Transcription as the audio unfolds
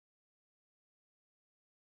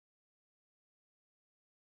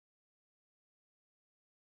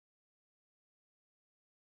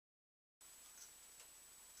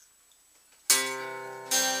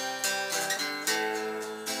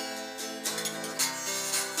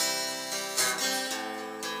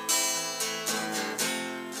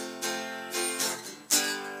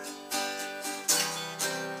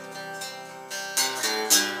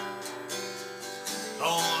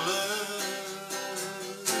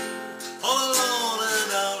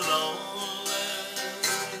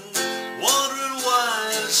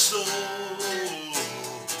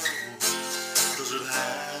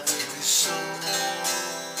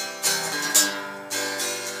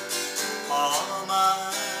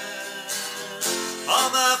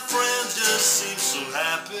my friends just seem so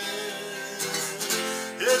happy.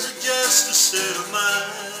 Is it just a state of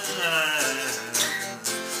mind?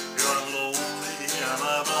 You're lonely, am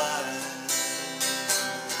I blind?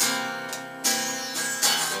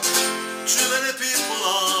 Too many people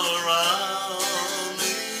all around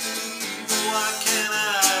me. Why can't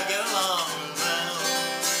I get along without?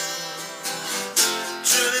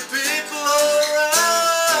 Too many people all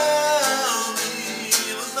around me,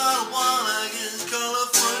 but not one I can call a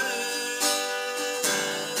friend.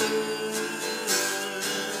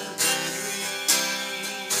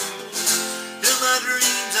 In my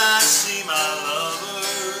dreams I see my lover.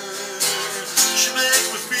 She makes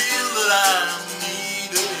me feel that I'm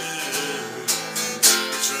needed.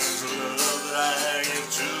 Returns the love that I give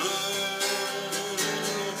to her.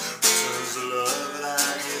 Returns the love that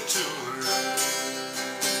I give to her.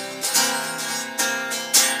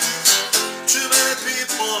 Too many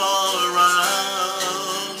people all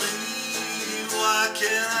around me. Why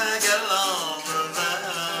can't I get along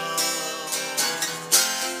without?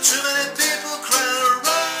 Too many people crowd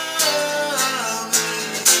around me,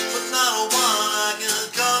 but not a one I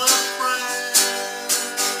can call a friend.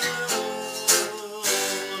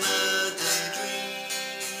 A daydream.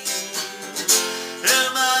 In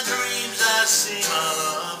my dreams I see my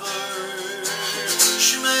lover.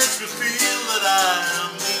 She makes me feel that I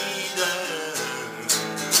am